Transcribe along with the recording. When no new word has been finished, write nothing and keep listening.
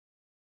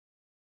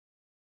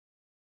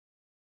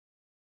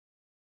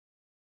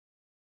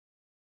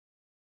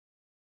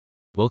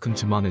Welcome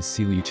to Mana's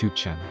Seal YouTube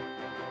channel.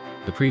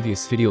 The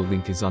previous video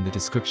link is on the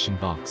description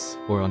box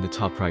or on the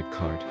top right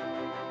card.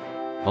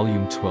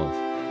 Volume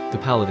 12. The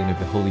Paladin of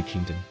the Holy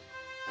Kingdom.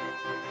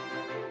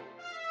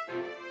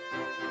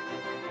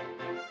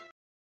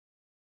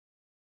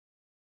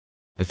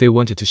 If they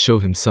wanted to show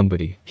him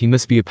somebody, he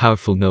must be a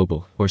powerful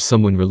noble or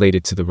someone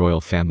related to the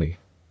royal family.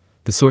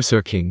 The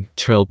Sorcerer King,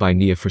 trailed by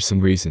Nia for some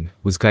reason,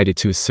 was guided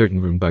to a certain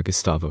room by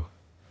Gustavo.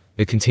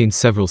 It contained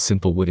several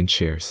simple wooden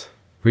chairs.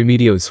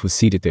 Remedios was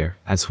seated there,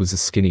 as was a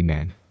skinny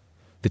man.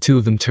 The two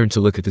of them turned to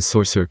look at the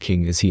Sorcerer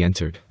King as he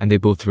entered, and they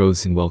both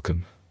rose in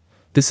welcome.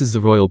 This is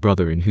the royal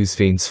brother in whose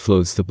veins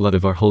flows the blood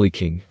of our Holy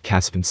King,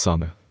 Caspin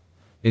Sama.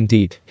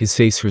 Indeed, his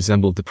face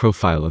resembled the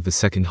profile of the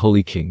second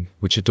Holy King,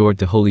 which adored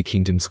the Holy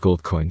Kingdom's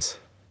gold coins.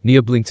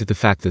 Nia blinked at the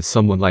fact that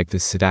someone like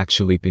this had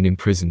actually been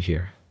imprisoned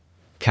here.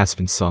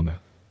 Caspin Sama.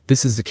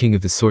 This is the king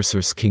of the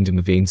Sorcerer's Kingdom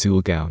of Ainz,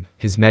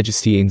 His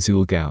Majesty Ainz,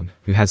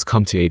 who has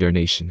come to aid our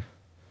nation.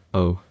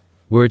 Oh.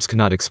 Words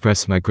cannot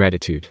express my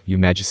gratitude, Your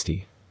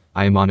Majesty.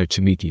 I am honored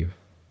to meet you.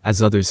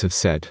 As others have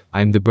said,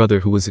 I am the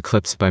brother who was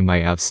eclipsed by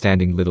my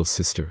outstanding little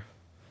sister.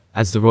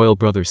 As the royal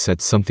brother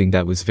said something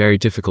that was very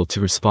difficult to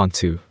respond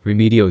to,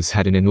 Remedios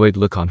had an annoyed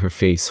look on her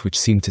face which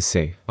seemed to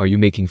say, "Are you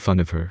making fun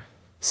of her?"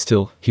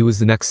 Still, he was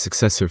the next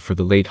successor for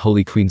the late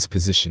Holy Queen's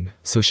position,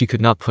 so she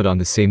could not put on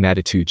the same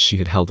attitude she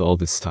had held all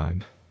this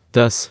time.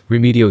 Thus,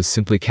 Remedios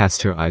simply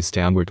cast her eyes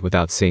downward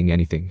without saying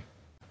anything.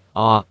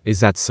 "Ah,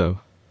 is that so?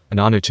 An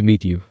honor to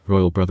meet you,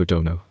 Royal Brother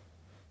Dono."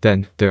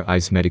 Then, their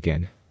eyes met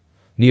again.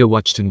 Nia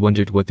watched and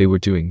wondered what they were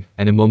doing,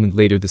 and a moment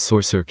later the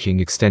Sorcerer King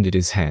extended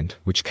his hand,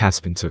 which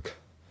Caspin took.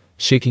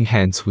 Shaking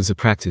hands was a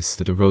practice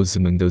that arose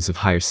among those of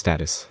higher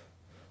status.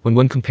 When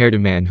one compared a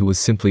man who was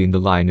simply in the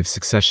line of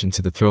succession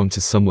to the throne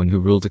to someone who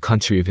ruled a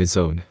country of his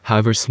own,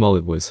 however small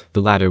it was,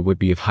 the latter would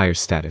be of higher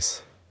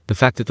status. The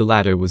fact that the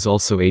latter was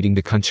also aiding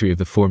the country of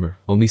the former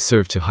only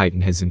served to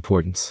heighten his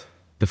importance.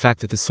 The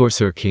fact that the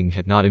Sorcerer King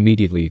had not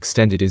immediately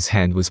extended his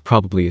hand was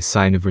probably a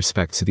sign of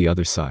respect to the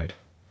other side.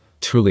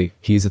 Truly,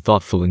 he is a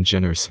thoughtful and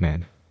generous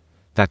man.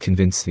 That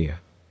convinced Nia.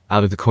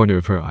 Out of the corner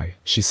of her eye,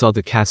 she saw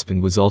that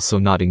Caspin was also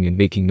nodding and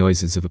making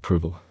noises of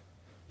approval.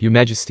 "Your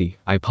Majesty,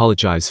 I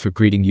apologize for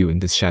greeting you in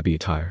this shabby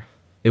attire.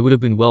 It would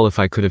have been well if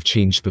I could have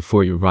changed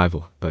before your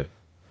arrival, but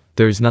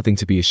there is nothing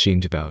to be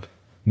ashamed about.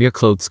 Mere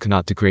clothes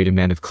cannot degrade a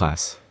man of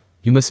class.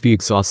 You must be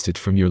exhausted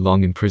from your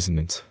long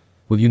imprisonment.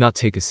 Will you not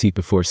take a seat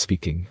before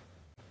speaking?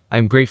 I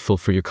am grateful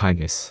for your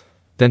kindness.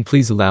 Then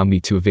please allow me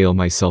to avail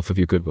myself of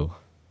your goodwill."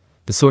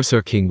 The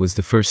Sorcerer King was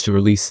the first to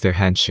release their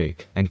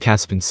handshake, and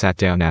Caspin sat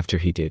down after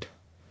he did.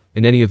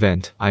 "In any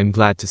event, I am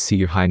glad to see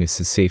your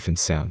highness is safe and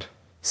sound.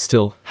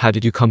 Still, how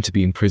did you come to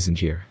be imprisoned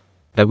here?"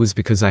 "That was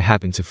because I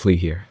happened to flee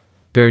here.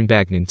 Baron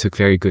Bagnan took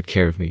very good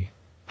care of me."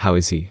 "How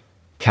is he?"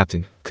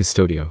 "Captain,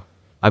 Custodio.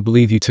 I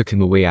believe you took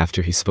him away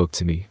after he spoke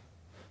to me.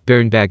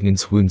 Baron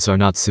Bagnan's wounds are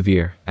not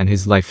severe, and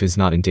his life is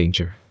not in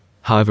danger.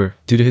 However,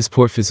 due to his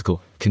poor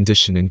physical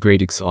condition and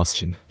great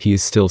exhaustion, he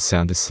is still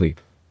sound asleep.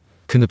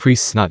 Can the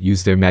priests not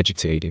use their magic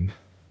to aid him?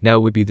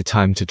 Now would be the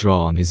time to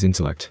draw on his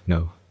intellect,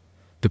 no?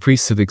 The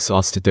priests have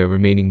exhausted their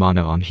remaining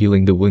mana on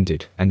healing the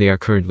wounded, and they are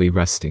currently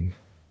resting.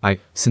 I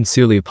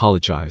sincerely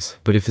apologize,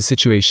 but if the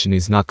situation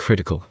is not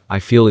critical, I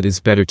feel it is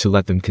better to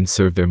let them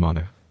conserve their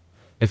mana."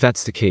 "If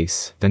that's the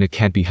case, then it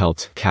can't be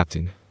helped,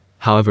 Captain.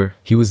 However,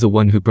 he was the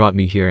one who brought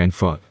me here and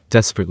fought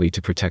desperately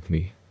to protect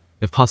me.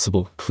 If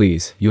possible,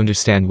 please, you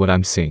understand what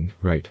I'm saying,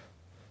 right?"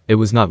 It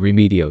was not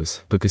Remedios,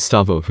 but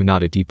Gustavo who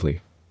nodded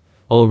deeply.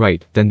 "All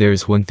right, then there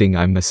is one thing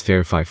I must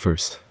verify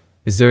first.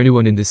 Is there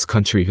anyone in this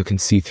country who can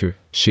see through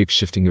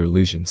shape-shifting or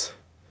illusions?"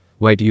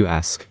 "Why do you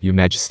ask, Your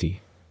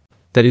Majesty?"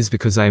 "That is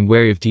because I am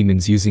wary of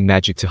demons using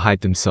magic to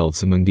hide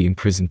themselves among the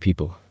imprisoned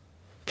people."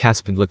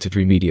 Caspin looked at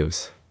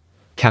Remedios.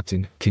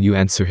 "Captain, can you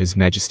answer His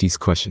Majesty's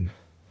question?"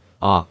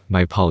 "Ah,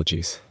 my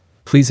apologies.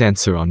 Please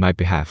answer on my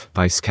behalf,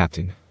 Vice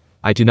Captain.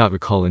 I do not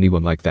recall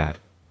anyone like that."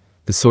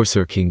 The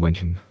Sorcerer King went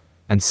him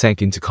and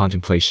sank into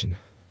contemplation.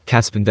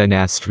 Caspin then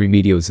asked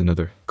Remedios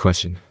another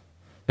question.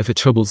 "If it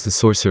troubles the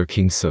Sorcerer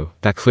King so,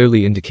 that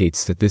clearly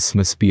indicates that this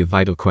must be a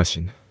vital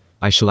question.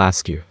 I shall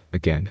ask you,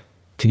 again.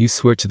 Can you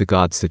swear to the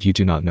gods that you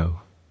do not know?"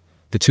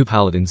 The two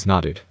paladins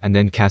nodded, and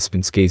then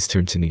Caspin's gaze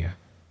turned to Nia.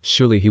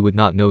 Surely he would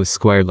not know a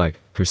squire like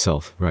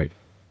herself, right?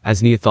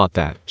 As Nia thought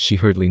that, she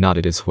hurriedly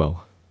nodded as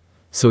well.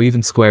 "So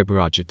even Squire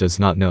Baraja does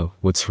not know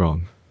what's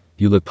wrong?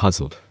 You look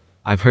puzzled.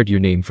 I've heard your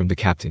name from the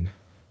captain.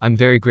 I'm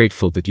very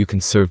grateful that you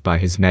can serve by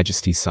His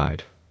Majesty's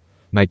side.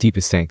 My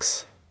deepest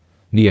thanks."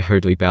 Nia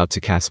hurriedly bowed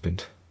to Caspin.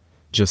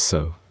 "Just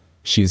so.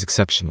 She is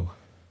exceptional.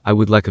 I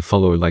would like a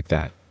follower like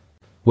that."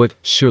 "What,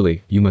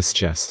 surely, you must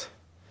jest."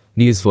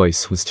 Nia's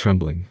voice was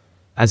trembling.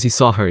 As he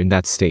saw her in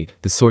that state,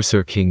 the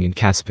Sorcerer King and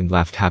Caspin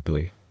laughed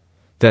happily.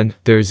 Then,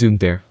 they resumed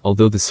their,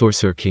 although the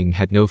Sorcerer King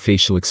had no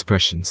facial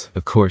expressions,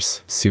 of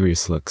course,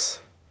 serious looks.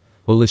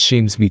 "Well, it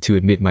shames me to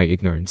admit my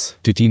ignorance.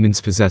 Do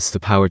demons possess the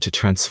power to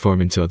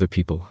transform into other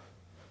people?"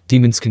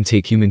 "Demons can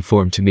take human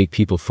form to make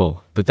people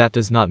fall, but that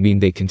does not mean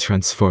they can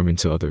transform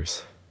into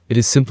others. It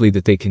is simply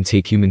that they can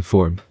take human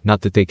form,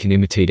 not that they can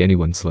imitate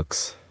anyone's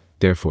looks.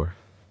 Therefore,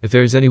 if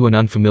there is anyone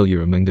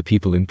unfamiliar among the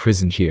people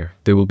imprisoned here,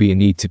 there will be a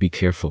need to be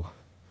careful.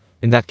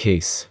 In that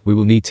case, we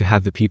will need to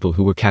have the people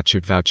who were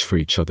captured vouch for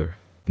each other.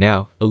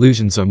 Now,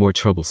 illusions are more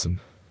troublesome.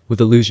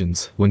 With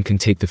illusions, one can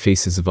take the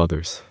faces of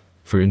others.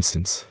 For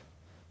instance,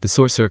 the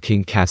Sorcerer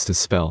King cast a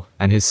spell,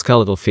 and his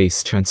skeletal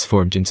face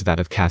transformed into that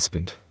of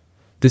Caspian.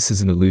 This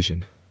is an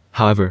illusion.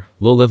 However,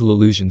 low-level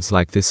illusions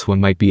like this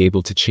one might be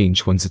able to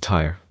change one's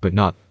attire, but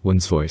not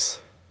one's voice.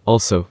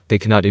 Also, they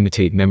cannot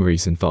imitate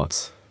memories and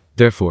thoughts.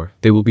 Therefore,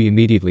 they will be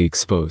immediately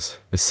exposed,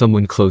 as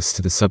someone close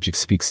to the subject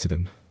speaks to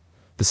them.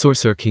 The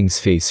Sorcerer King's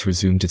face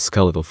resumed its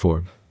skeletal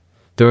form.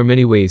 There are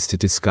many ways to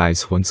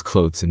disguise one's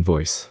clothes and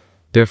voice.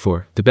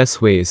 Therefore, the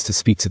best way is to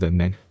speak to them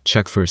and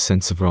check for a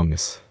sense of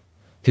wrongness.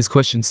 His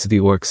questions to the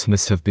orcs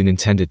must have been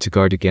intended to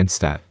guard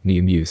against that,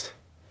 Nia mused.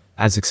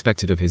 As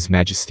expected of His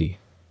Majesty,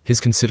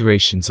 his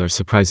considerations are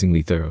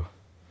surprisingly thorough.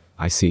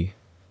 I see.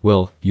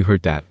 Well, you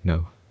heard that,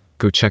 no?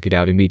 Go check it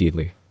out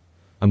immediately.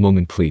 A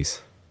moment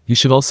please. You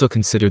should also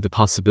consider the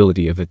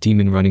possibility of a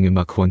demon running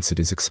amok once it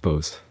is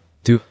exposed.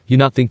 Do you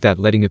not think that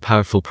letting a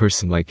powerful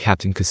person like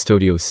Captain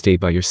Custodio stay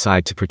by your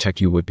side to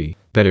protect you would be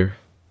better?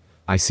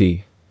 I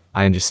see.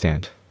 I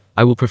understand.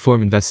 I will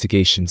perform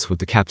investigations with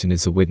the captain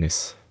as a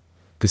witness.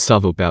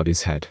 Gustavo bowed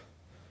his head.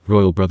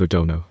 Royal Brother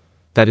Dono.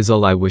 That is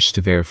all I wish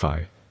to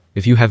verify.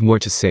 If you have more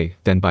to say,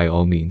 then by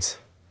all means.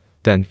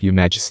 Then, Your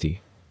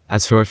Majesty.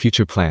 As for our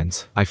future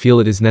plans, I feel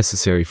it is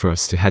necessary for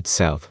us to head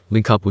south,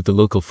 link up with the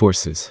local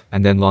forces,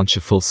 and then launch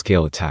a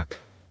full-scale attack.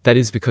 That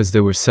is because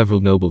there were several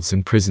nobles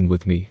imprisoned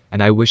with me,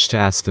 and I wish to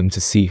ask them to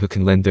see who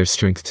can lend their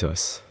strength to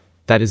us.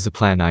 That is the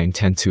plan I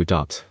intend to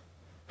adopt.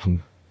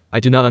 I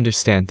do not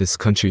understand this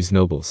country's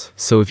nobles,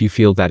 so if you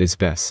feel that is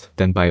best,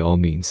 then by all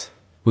means.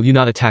 Will you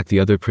not attack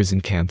the other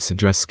prison camps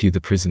and rescue the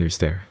prisoners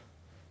there?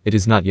 It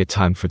is not yet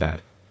time for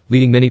that.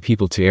 Leading many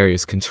people to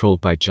areas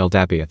controlled by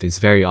Jaldabaoth is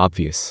very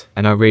obvious,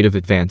 and our rate of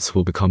advance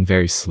will become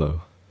very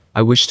slow.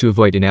 I wish to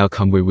avoid an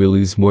outcome where we'll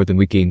lose more than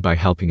we gain by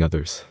helping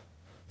others.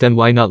 Then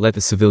why not let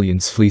the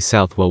civilians flee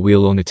south while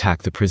we'll alone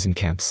attack the prison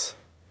camps?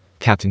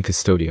 Captain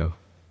Custodio.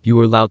 You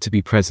were allowed to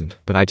be present,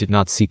 but I did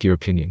not seek your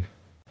opinion.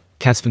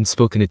 Caspian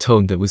spoke in a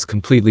tone that was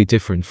completely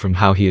different from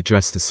how he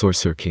addressed the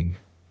Sorcerer King.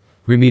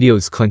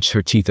 Remedios clenched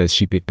her teeth as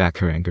she bit back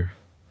her anger.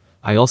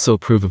 I also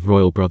approve of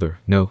Royal Brother,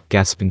 no,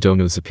 Gaspin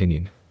Dono's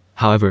opinion.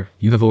 However,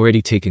 you have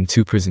already taken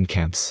 2 prison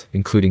camps,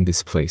 including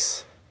this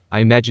place. I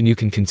imagine you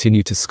can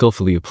continue to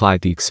skillfully apply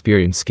the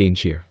experience gained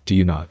here, do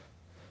you not?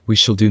 We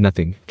shall do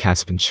nothing,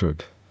 Caspian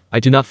shrugged. I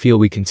do not feel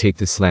we can take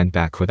this land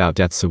back without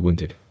deaths or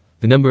wounded.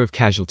 The number of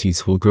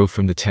casualties will grow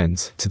from the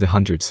tens, to the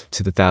hundreds,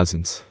 to the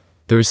thousands.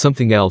 There is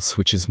something else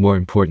which is more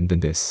important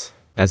than this.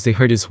 As they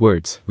heard his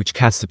words, which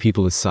cast the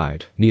people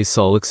aside, Nia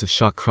saw looks of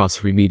shock cross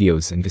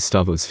Remedios and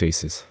Gustavo's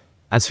faces.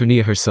 As for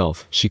Nia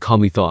herself, she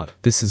calmly thought,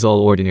 this is all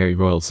ordinary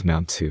royals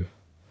amount to.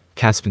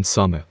 Caspian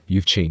Sama,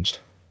 you've changed.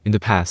 In the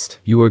past,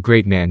 you were a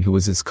great man who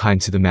was as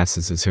kind to the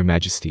masses as Her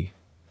Majesty.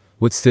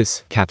 What's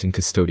this, Captain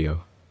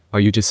Custodio? Are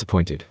you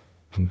disappointed?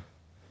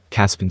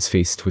 Caspian's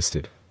face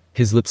twisted.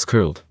 His lips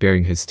curled,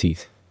 baring his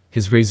teeth.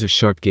 His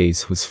razor-sharp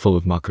gaze was full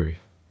of mockery.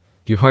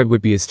 Your heart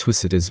would be as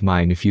twisted as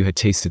mine if you had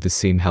tasted the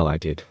same hell I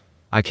did.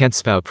 I can't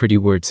spout pretty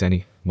words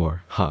any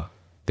more, huh?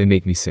 They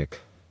make me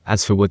sick.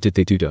 As for what did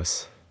they do to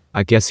us?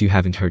 I guess you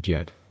haven't heard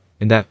yet.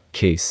 In that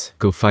case,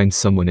 go find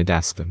someone and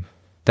ask them.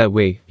 That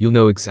way, you'll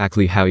know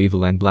exactly how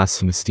evil and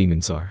blasphemous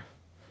demons are.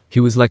 He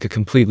was like a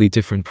completely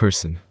different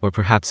person, or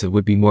perhaps it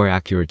would be more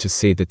accurate to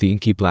say that the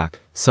inky black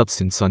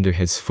substance under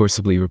his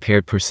forcibly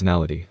repaired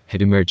personality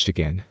had emerged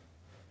again.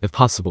 If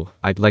possible,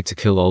 I'd like to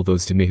kill all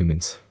those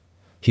demihumans.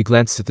 He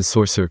glanced at the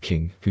Sorcerer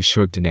King, who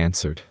shrugged and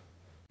answered.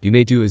 You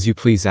may do as you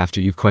please after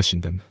you've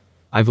questioned them.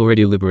 I've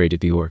already liberated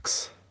the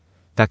orcs.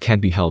 That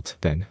can't be helped,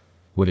 then.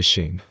 What a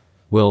shame.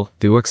 Well,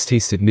 the orcs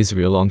tasted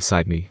misery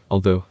alongside me,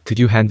 although, could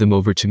you hand them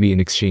over to me in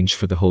exchange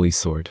for the holy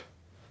sword?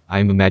 I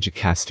am a magic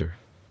caster.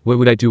 What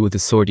would I do with the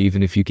sword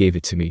even if you gave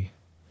it to me?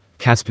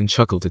 Caspian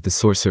chuckled at the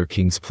Sorcerer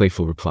King's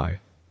playful reply.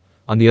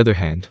 On the other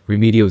hand,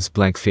 Remedio's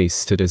blank face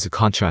stood as a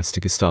contrast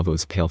to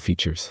Gustavo's pale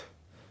features.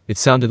 It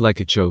sounded like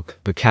a joke,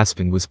 but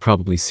Caspian was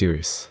probably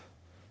serious.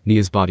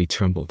 Nia's body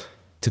trembled.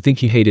 To think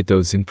he hated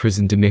those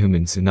imprisoned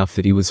demihumans enough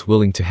that he was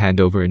willing to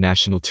hand over a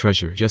national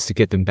treasure just to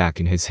get them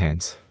back in his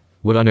hands.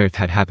 What on earth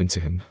had happened to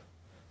him?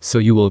 So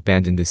you will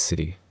abandon this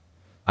city?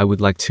 I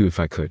would like to if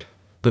I could.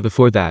 But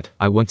before that,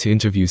 I want to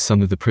interview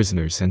some of the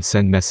prisoners and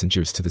send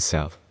messengers to the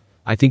south.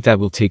 I think that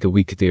will take a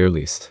week at the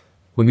earliest.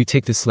 When we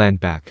take this land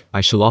back,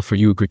 I shall offer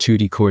you a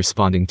gratuity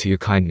corresponding to your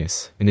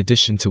kindness, in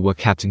addition to what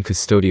Captain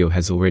Custodio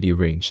has already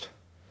arranged.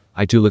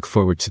 I do look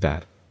forward to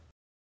that.